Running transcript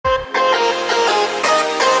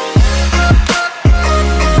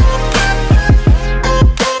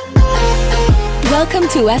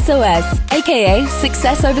to SOS, aka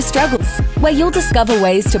Success Over Struggles, where you'll discover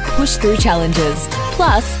ways to push through challenges,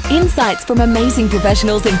 plus insights from amazing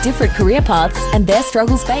professionals in different career paths and their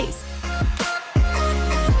struggles faced.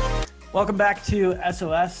 Welcome back to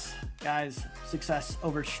SOS, guys. Success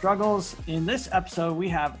Over Struggles. In this episode, we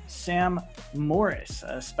have Sam Morris,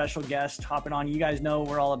 a special guest hopping on. You guys know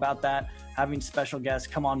we're all about that, having special guests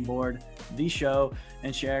come on board the show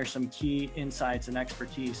and share some key insights and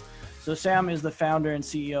expertise. So Sam is the founder and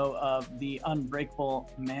CEO of the Unbreakable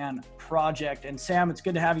Man Project. And Sam, it's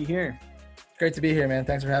good to have you here. Great to be here, man.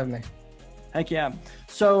 Thanks for having me. Heck yeah.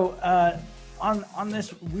 So on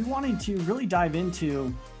this, we wanted to really dive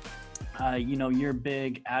into you're a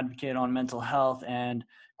big advocate on mental health and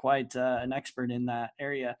quite an expert in that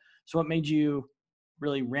area. So what made you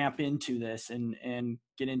really ramp into this and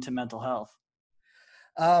get into mental health?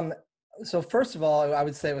 So first of all, I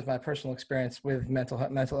would say with my personal experience with mental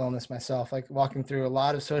illness myself, like walking through a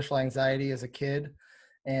lot of social anxiety as a kid,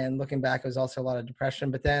 and looking back, it was also a lot of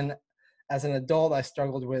depression. But then as an adult, I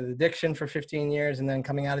struggled with addiction for 15 years. And then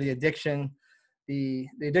coming out of the addiction, the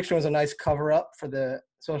addiction was a nice cover up for the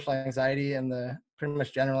social anxiety and the pretty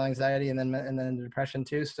much general anxiety, and then the depression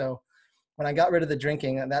too. So when I got rid of the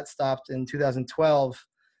drinking, and that stopped in 2012,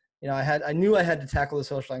 I knew I had to tackle the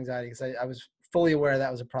social anxiety because I was fully aware that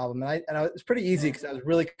was a problem. And it was pretty easy because I was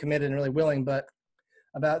really committed and really willing. But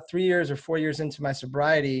about 3 years or 4 years into my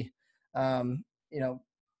sobriety, it kind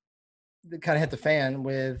of hit the fan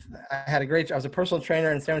with, I was a personal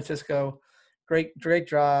trainer in San Francisco, great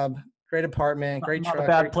job, great apartment, great truck. Not a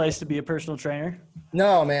bad place to be a personal trainer.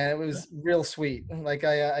 No, man, it was real sweet. Like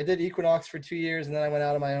I did Equinox for 2 years, and then I went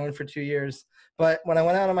out on my own for 2 years. But when I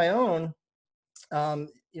went out on my own,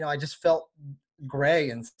 I just felt gray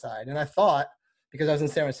inside. And I thought, because I was in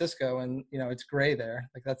San Francisco and, it's gray there,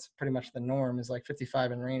 like that's pretty much the norm, is like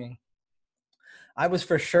 55 and raining. I was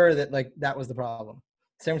for sure that that was the problem.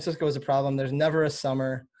 San Francisco was a problem. There's never a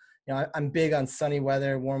summer. I'm big on sunny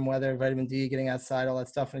weather, warm weather, vitamin D, getting outside, all that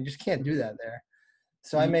stuff. And I just can't do that there.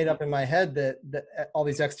 So I made up in my head that all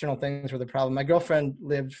these external things were the problem. My girlfriend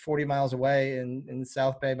lived 40 miles away in the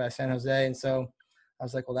South Bay by San Jose. And so I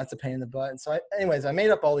was like, well, that's a pain in the butt. And so I made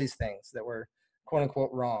up all these things that were quote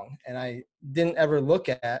unquote wrong. And I didn't ever look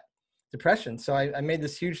at depression. So I made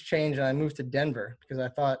this huge change, and I moved to Denver because I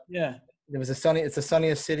thought, it's the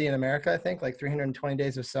sunniest city in America, I think, like 320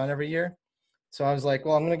 days of sun every year. So I was like,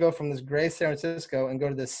 well, I'm going to go from this gray San Francisco and go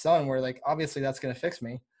to this sun where obviously that's going to fix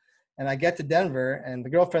me. And I get to Denver, and the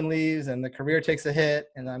girlfriend leaves, and the career takes a hit.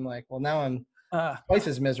 And I'm like, well, now I'm twice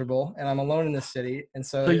as miserable, and I'm alone in this city. And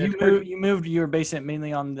so you moved your basement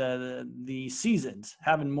mainly on the seasons,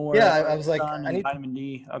 having more. Yeah, I was like, I need vitamin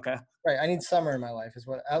D. Okay. Right. I need summer in my life is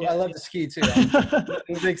what I love to ski too.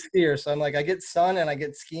 I'm a big skier. So I'm like, I get sun and I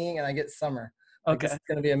get skiing and I get summer. Okay. It's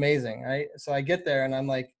going to be amazing. Right. So I get there and I'm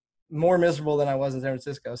like more miserable than I was in San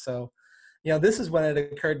Francisco. So, this is when it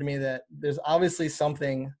occurred to me that there's obviously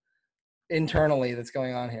something internally that's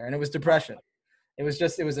going on here. And it was depression. It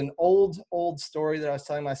was an old story that I was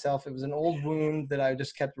telling myself. It was an old wound that I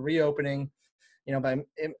just kept reopening,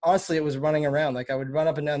 honestly, it was running around. Like I would run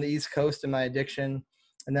up and down the East Coast in my addiction.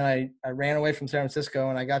 And then I ran away from San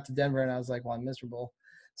Francisco, and I got to Denver, and I was like, well, I'm miserable.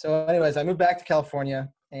 So anyways, I moved back to California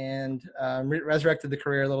and resurrected the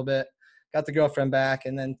career a little bit, got the girlfriend back,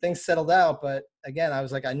 and then things settled out. But again, I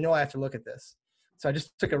was like, I know I have to look at this. So I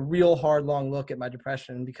just took a real hard, long look at my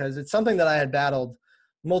depression because it's something that I had battled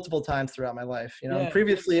multiple times throughout my life. And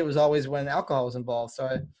previously it was always when alcohol was involved. So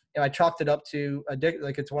I chalked it up to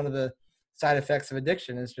like it's one of the side effects of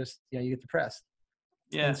addiction is just, you get depressed.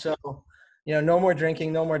 Yeah. And so, no more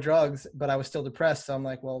drinking, no more drugs, but I was still depressed. So I'm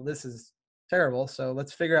like, well, this is terrible. So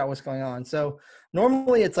let's figure out what's going on. So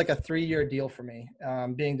normally it's like a 3-year deal for me,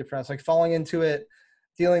 being depressed, like falling into it,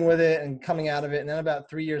 dealing with it and coming out of it. And then about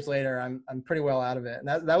 3 years later, I'm pretty well out of it.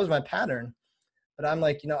 And that was my pattern. But I'm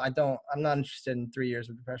like, I'm not interested in 3 years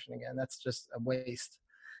of depression again. That's just a waste.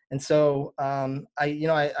 And so I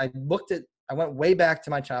went way back to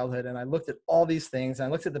my childhood, and I looked at all these things, and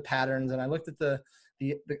I looked at the patterns, and I looked at the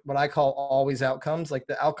what I call always outcomes, like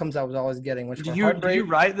the outcomes I was always getting, which did you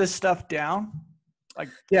write this stuff down?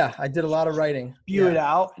 Yeah, I did a lot of writing. Spew it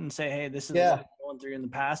out and say, hey, this is what I'm going through in the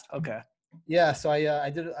past. Okay. Yeah. So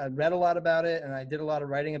I read a lot about it, and I did a lot of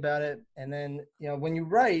writing about it. And then, when you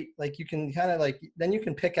write, like you can kind of then you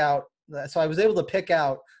can pick out. So I was able to pick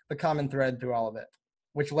out the common thread through all of it,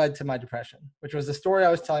 which led to my depression, which was the story I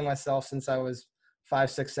was telling myself since I was 5,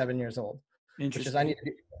 6, 7 years old. Interesting. Which is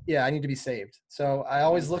I need to be saved. So I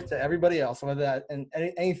always looked at everybody else, whether that and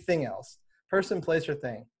anything else, person, place, or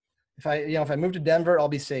thing. If I moved to Denver, I'll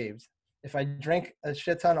be saved. If I drink a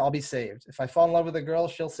shit ton, I'll be saved. If I fall in love with a girl,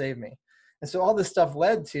 she'll save me. And so all this stuff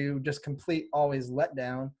led to just complete, always let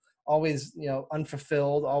down, always,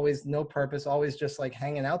 unfulfilled, always no purpose, always just like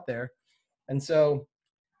hanging out there. And so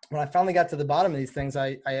when I finally got to the bottom of these things,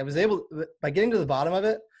 I was able, by getting to the bottom of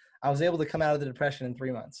it, I was able to come out of the depression in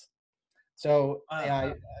 3 months. So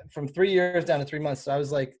from 3 years down to 3 months. So I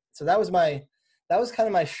was like, so that was kind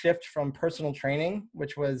of my shift from personal training,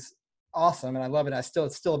 which was awesome. And I love it.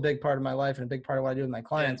 It's still a big part of my life and a big part of what I do with my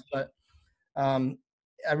clients. Yeah. But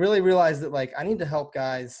I really realized that like, I need to help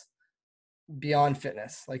guys beyond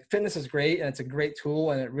fitness. Like fitness is great and it's a great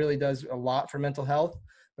tool and it really does a lot for mental health.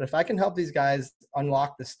 But if I can help these guys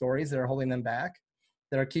unlock the stories that are holding them back,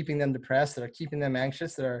 that are keeping them depressed, that are keeping them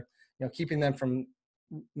anxious, that are, keeping them from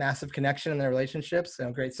massive connection in their relationships,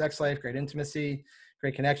 great sex life, great intimacy,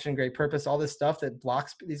 great connection, great purpose, all this stuff that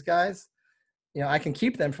blocks these guys, I can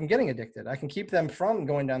keep them from getting addicted. I can keep them from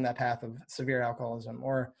going down that path of severe alcoholism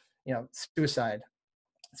or, suicide.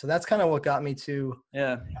 So that's kind of what got me to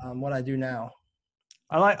what I do now.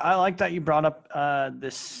 I like that you brought up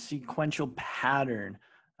this sequential pattern,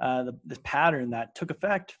 this pattern that took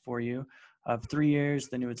effect for you of 3 years,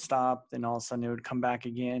 then it would stop, then all of a sudden it would come back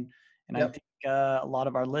again. And I think a lot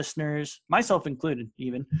of our listeners, myself included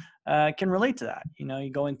even, can relate to that. You're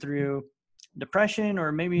going through depression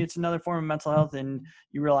or maybe it's another form of mental health and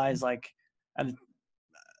you realize like,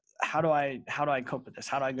 how do I cope with this?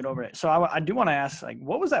 How do I get over it? So I do want to ask, like,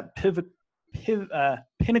 what was that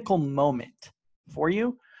pinnacle moment for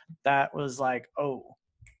you that was like, oh,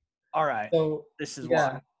 all right, so, this is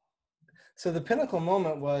why. So the pinnacle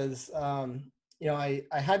moment was, I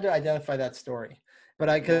had to identify that story.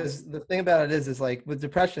 But because the thing about it is like with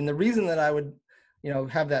depression, the reason that I would,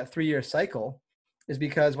 have that 3-year cycle is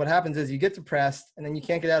because what happens is you get depressed and then you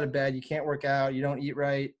can't get out of bed, you can't work out, you don't eat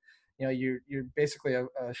right, you're basically a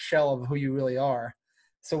shell of who you really are.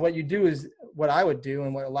 So what you do is what I would do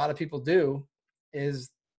and what a lot of people do is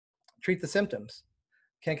treat the symptoms.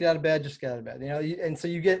 Can't get out of bed, just get out of bed. And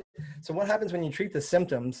so what happens when you treat the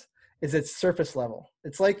symptoms is it's surface level.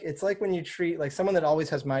 It's like when you treat like someone that always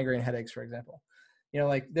has migraine headaches, for example.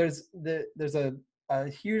 Like there's a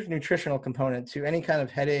huge nutritional component to any kind of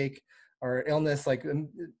headache or illness, like a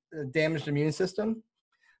damaged immune system.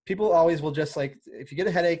 People always will just like, if you get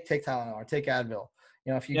a headache, take Tylenol or take Advil.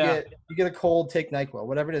 If you get a cold, take NyQuil,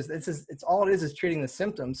 whatever it is. It's all it is treating the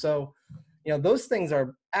symptom. So, those things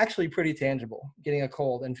are actually pretty tangible, getting a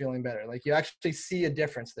cold and feeling better. Like you actually see a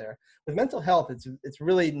difference there. With mental health, it's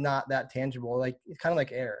really not that tangible. Like it's kind of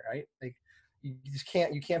like air, right? Like you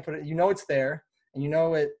can't put it, it's there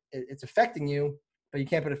and it's affecting you, but you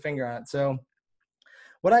can't put a finger on it. So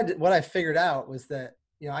what I figured out was that,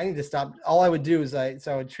 I need to stop. All I would do is I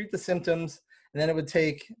would treat the symptoms and then it would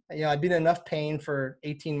take, I'd be in enough pain for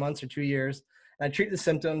 18 months or 2 years. And I'd treat the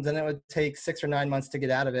symptoms and it would take 6 or 9 months to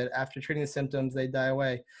get out of it. After treating the symptoms, they'd die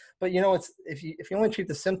away. But if you only treat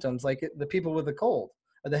the symptoms, like the people with the cold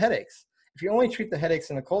or the headaches, if you only treat the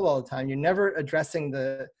headaches and the cold all the time, you're never addressing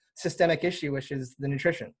the systemic issue, which is the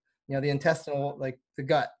nutrition, the intestinal, like the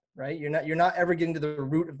gut, right? You're not ever getting to the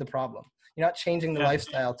root of the problem. You're not changing the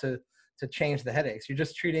lifestyle to change the headaches. You're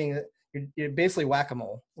just treating it. You're basically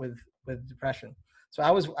whack-a-mole with depression. So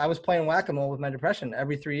I was playing whack-a-mole with my depression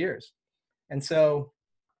every 3 years. And so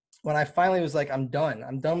when I finally was like, I'm done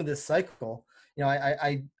with this cycle,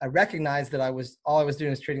 I recognized that all I was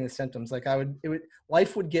doing was treating the symptoms. Like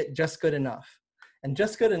life would get just good enough. And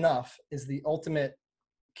just good enough is the ultimate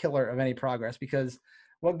killer of any progress, because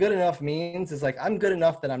what good enough means is like, I'm good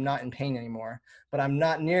enough that I'm not in pain anymore, but I'm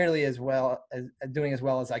not nearly as well as doing as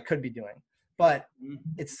well as I could be doing. But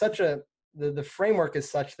it's the framework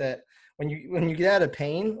is such that when you get out of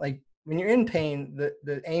pain, like when you're in pain,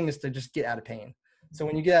 the aim is to just get out of pain. So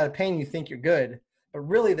when you get out of pain, you think you're good, but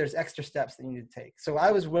really there's extra steps that you need to take. So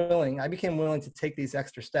I became willing to take these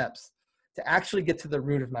extra steps to actually get to the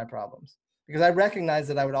root of my problems, because I recognized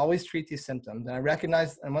that I would always treat these symptoms.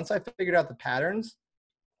 And once I figured out the patterns,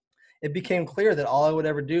 it became clear that all I would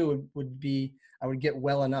ever do would be, I would get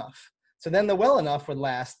well enough. So then the well enough would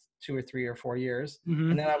last 2 or 3 or 4 years. Mm-hmm.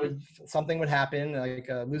 And then something would happen, like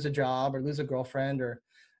lose a job or lose a girlfriend or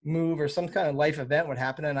move, or some kind of life event would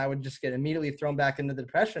happen. And I would just get immediately thrown back into the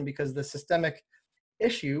depression because the systemic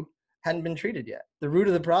issue hadn't been treated yet. The root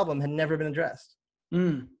of the problem had never been addressed.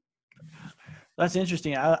 That's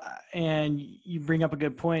interesting. And you bring up a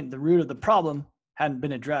good point. The root of the problem hadn't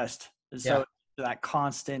been addressed. So that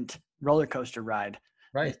constant roller coaster ride,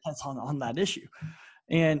 right? That's on that issue.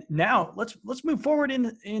 And now let's move forward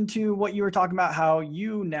into what you were talking about, how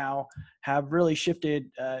you now have really shifted,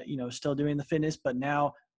 still doing the fitness, but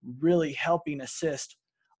now really helping assist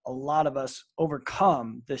a lot of us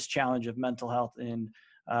overcome this challenge of mental health in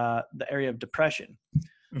the area of depression.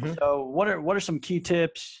 Mm-hmm. So what are some key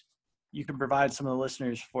tips you can provide some of the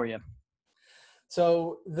listeners for you?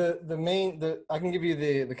 So I can give you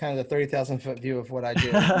the kind of the 30,000 foot view of what I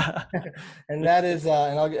do, and that is,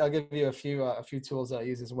 and I'll give you a few tools that I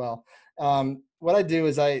use as well. What I do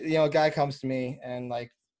is a guy comes to me and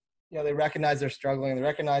like, they recognize they're struggling. They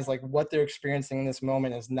recognize like what they're experiencing in this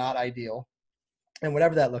moment is not ideal, and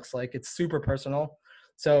whatever that looks like, it's super personal.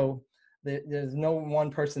 So there's no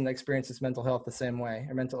one person that experiences mental health the same way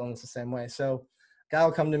or mental illness the same way. So guy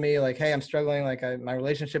will come to me like, hey, I'm struggling. Like my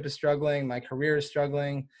relationship is struggling. My career is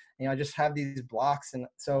struggling. I just have these blocks. And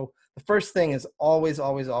so the first thing is always,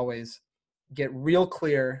 always, always get real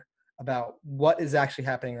clear about what is actually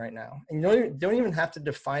happening right now. And you don't even have to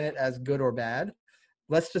define it as good or bad.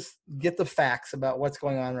 Let's just get the facts about what's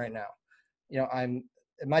going on right now. I'm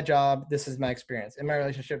at my job. This is my experience. In my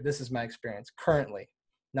relationship, this is my experience currently.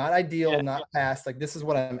 Not ideal, not past. Like this is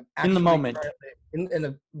what I'm actually in the moment, in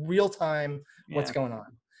the real time. What's going on,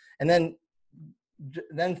 and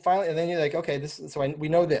then finally, and then you're like, okay, we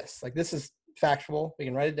know this. Like this is factual. We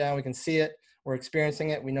can write it down. We can see it. We're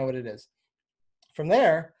experiencing it. We know what it is. From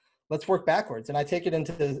there, let's work backwards, and I take it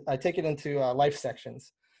into life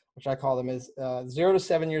sections, which I call them is 0 to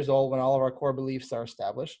 7 years old when all of our core beliefs are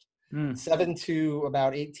established. 7 to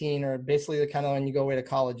about 18, or basically the kind of when you go away to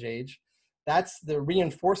college age. That's the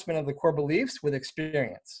reinforcement of the core beliefs with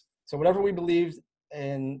experience. So whatever we believed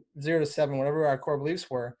in 0 to 7, whatever our core beliefs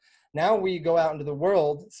were, now we go out into the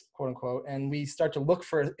world, quote unquote, and we start to look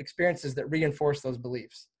for experiences that reinforce those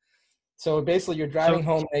beliefs. So basically you're driving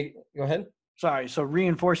home. Go ahead. Sorry. So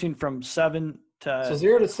reinforcing from 7 to. So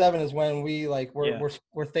 0 to 7 is when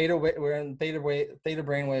we're theta, we're in theta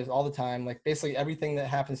brainwaves all the time. Like basically everything that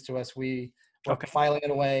happens to us, we're filing it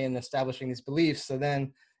away and establishing these beliefs. So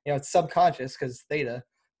then, it's subconscious because it's theta,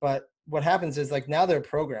 but what happens is like now they're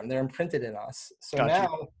programmed, they're imprinted in us. So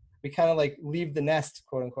now we kind of like leave the nest,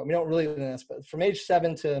 quote unquote. We don't really leave the nest, but from age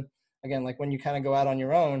 7 to, again, like when you kind of go out on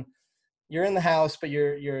your own, you're in the house, but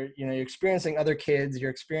you're experiencing other kids, you're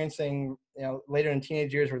experiencing, later in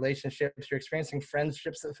teenage years, relationships, you're experiencing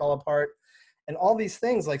friendships that fell apart, and all these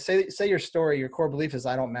things. Like say your story, your core belief is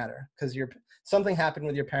I don't matter, because something happened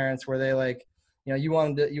with your parents where they like, you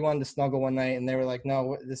wanted to snuggle one night and they were like,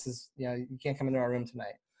 no, this is, you can't come into our room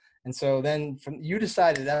tonight. And so then you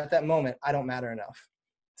decided at that moment, I don't matter enough.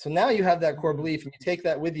 So now you have that core belief and you take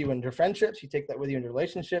that with you into friendships, you take that with you into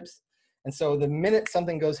relationships. And so the minute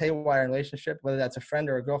something goes haywire in a relationship, whether that's a friend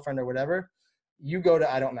or a girlfriend or whatever, you go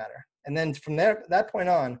to I don't matter. And then from that point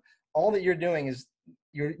on, all that you're doing is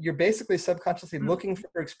you're basically subconsciously looking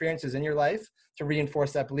for experiences in your life to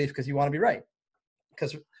reinforce that belief, because you want to be right.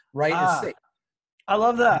 Because right is safe. I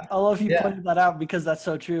love that. I love you pointing that out, because that's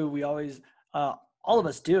so true. We always, all of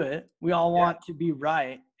us do it. We all want to be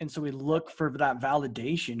right. And so we look for that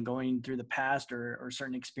validation going through the past or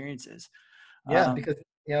certain experiences. Yeah, because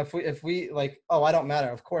if we like, oh, I don't matter.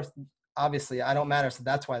 Of course, obviously I don't matter. So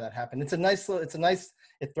that's why that happened.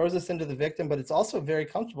 It throws us into the victim, but it's also very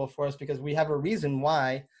comfortable for us because we have a reason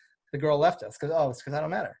why the girl left us. It's because I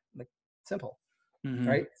don't matter. Like simple. Mm-hmm.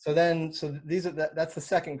 Right. So that's the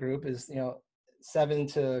second group is, 7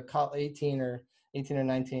 to 18 or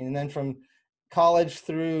 19. And then from college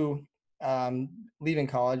through leaving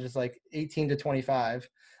college is like 18 to 25.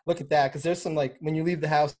 Look at that. Because there's some like when you leave the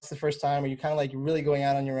house the first time, or you kind of like really going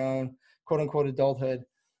out on your own, quote unquote adulthood,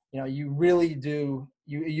 you really do,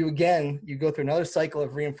 you go through another cycle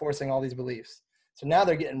of reinforcing all these beliefs. So now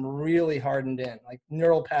they're getting really hardened in, like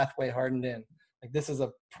neural pathway hardened in. Like this is a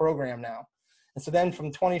program now. And so then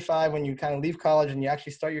from 25, when you kind of leave college and you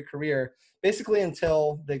actually start your career, basically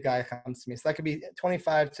until the guy comes to me. So that could be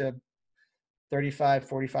 25 to 35,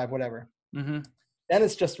 45, whatever. Mm-hmm. Then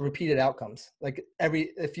it's just repeated outcomes. Like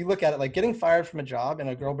if you look at it, like getting fired from a job and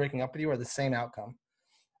a girl breaking up with you are the same outcome.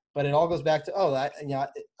 But it all goes back to,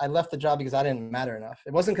 I left the job because I didn't matter enough.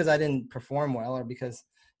 It wasn't because I didn't perform well or because,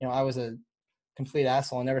 I was a complete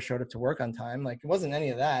asshole and never showed up to work on time. Like it wasn't any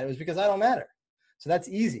of that. It was because I don't matter. So that's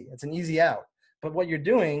easy. It's an easy out. But what you're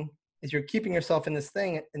doing is you're keeping yourself in this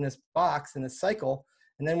thing, in this box, in this cycle.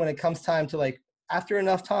 And then when it comes time to like, after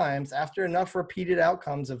enough repeated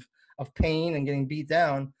outcomes of pain and getting beat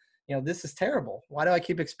down, this is terrible. Why do I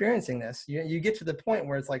keep experiencing this? You get to the point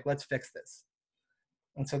where it's like, let's fix this.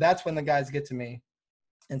 And so that's when the guys get to me.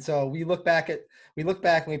 And so we look back and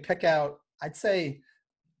we pick out, I'd say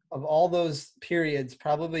of all those periods,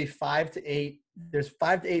 probably 5 to 8, there's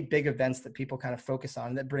 5 to 8 big events that people kind of focus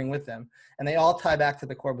on that bring with them. And they all tie back to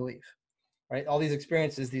the core belief, right? All these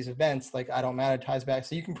experiences, these events, like I don't matter, ties back.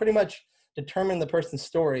 So you can pretty much determine the person's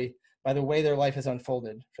story by the way their life has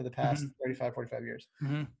unfolded for the past 35, 45 years.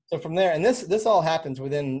 So from there, and this all happens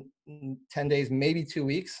within 10 days, maybe 2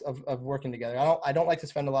 weeks of working together. I don't like to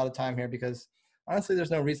spend a lot of time here because honestly, there's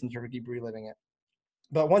no reason to keep reliving it.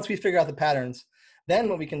 But once we figure out the patterns, then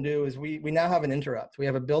what we can do is we now have an interrupt. We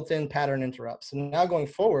have a built-in pattern interrupt. So now going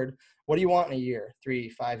forward, what do you want in a year, 3,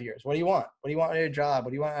 5 years? What do you want? What do you want out of your job? What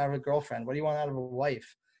do you want out of a girlfriend? What do you want out of a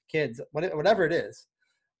wife, kids, whatever it is?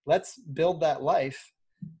 Let's build that life.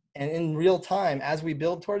 And in real time, as we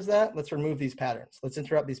build towards that, let's remove these patterns. Let's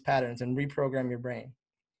interrupt these patterns and reprogram your brain.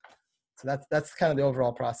 So that's kind of the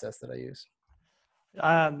overall process that I use.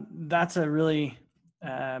 That's a really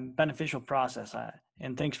beneficial process.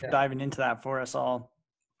 And thanks for diving into that for us all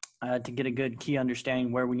to get a good key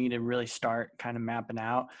understanding where we need to really start kind of mapping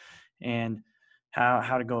out and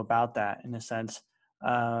how to go about that in a sense.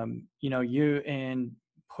 You and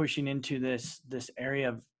pushing into this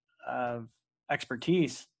area of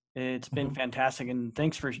expertise, it's been fantastic. And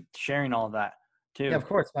thanks for sharing all of that too. Yeah, of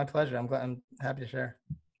course. My pleasure. I'm happy to share.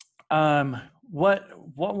 What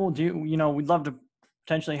we'll do, we'd love to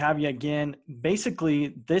potentially have you again.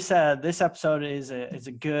 Basically, this episode is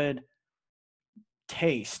a good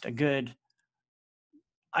taste, a good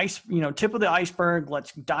tip of the iceberg.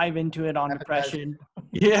 Let's dive into it on depression.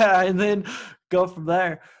 Yeah, and then go from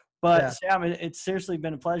there. But Sam, it's seriously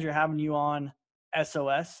been a pleasure having you on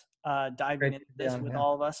SOS, diving into this with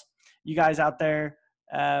all of us. You guys out there,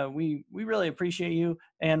 we really appreciate you.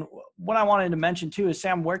 And what I wanted to mention too is,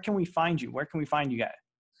 Sam, where can we find you? Where can we find you guys?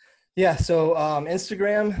 Yeah, so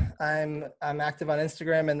Instagram, I'm active on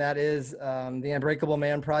Instagram, and that is the Unbreakable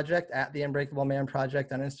Man Project, at the Unbreakable Man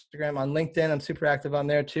Project on Instagram. On LinkedIn, I'm super active on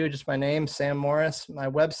there too, just my name, Sam Morris. My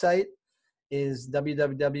website is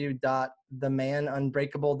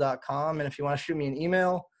www.themanunbreakable.com, and if you want to shoot me an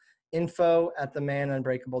email,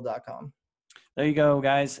 info@themanunbreakable.com. There you go,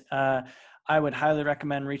 guys. I would highly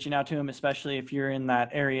recommend reaching out to him, especially if you're in that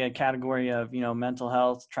area category of, mental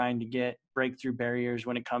health, trying to get breakthrough barriers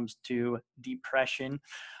when it comes to depression,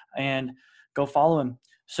 and go follow him.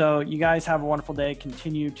 So you guys have a wonderful day.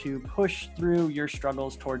 Continue to push through your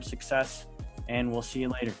struggles towards success, and we'll see you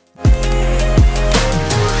later.